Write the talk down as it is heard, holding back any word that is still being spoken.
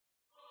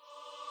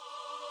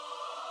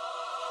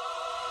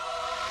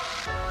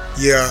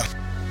Yeah,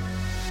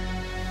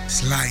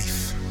 it's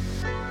life.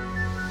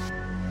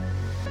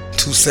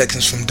 2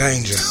 seconds from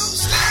danger.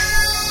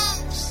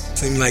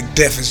 Seems like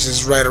death is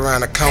just right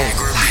around the corner.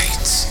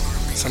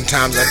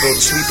 Sometimes I go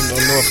to sleep and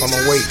don't know if I'm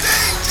awake.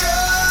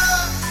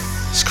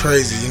 It's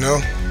crazy, you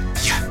know?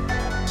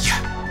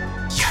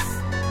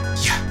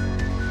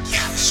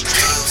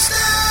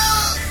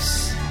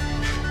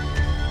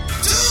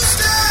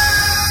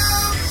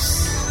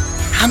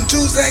 I'm 2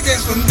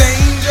 seconds from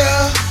danger.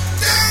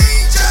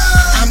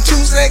 I'm 2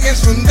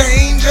 seconds from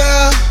danger.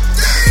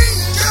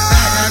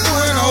 I got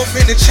one off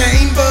in the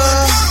chamber,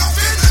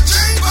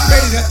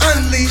 ready to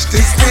unleash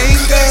this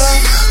anger.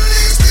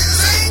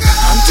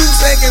 I'm 2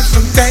 seconds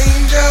from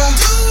danger.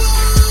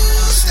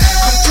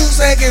 I'm 2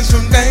 seconds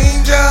from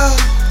danger.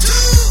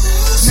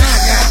 Now I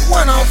got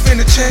one off in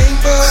the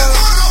chamber,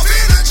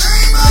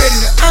 ready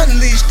to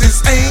unleash this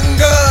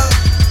anger.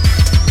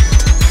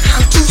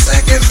 I'm 2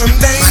 seconds from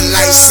danger.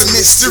 My life's a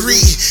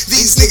mystery,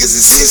 these niggas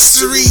is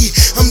history.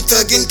 I'm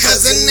thuggin'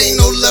 cause there ain't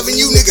no loving,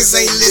 you niggas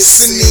ain't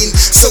listening.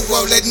 So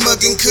all that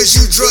mugging cause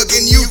you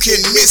drugging, you can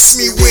miss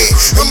me when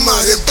I'm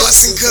out here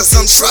bustin' cause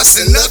I'm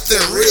trusting nothing,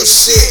 real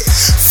shit.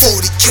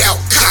 40 cal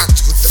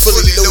cocked with the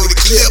fully loaded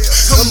clip.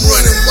 I'm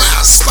running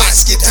wild,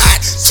 spots get hot,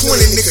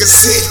 20 niggas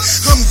hit.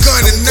 I'm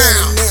gunning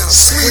now,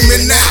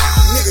 screaming out,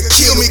 nigga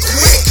kill me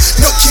quick.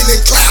 No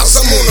killing clouds,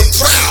 I'm on the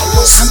prowl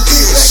on some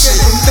real shit.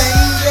 From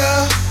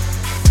danger.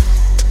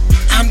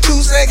 I'm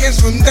 2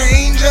 seconds from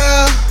danger.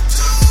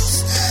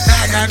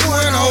 I got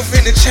one off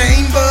in the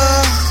chamber,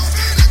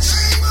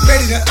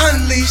 ready to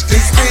unleash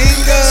this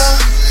anger.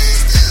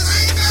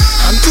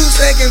 I'm 2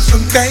 seconds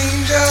from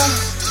danger.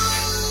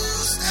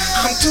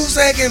 I'm 2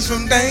 seconds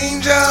from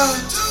danger.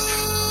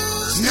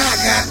 Now I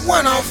got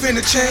one off in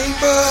the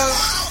chamber,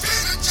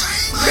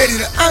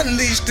 ready to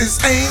unleash this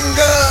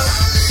anger.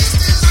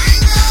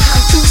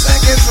 I'm 2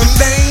 seconds from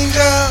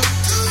danger.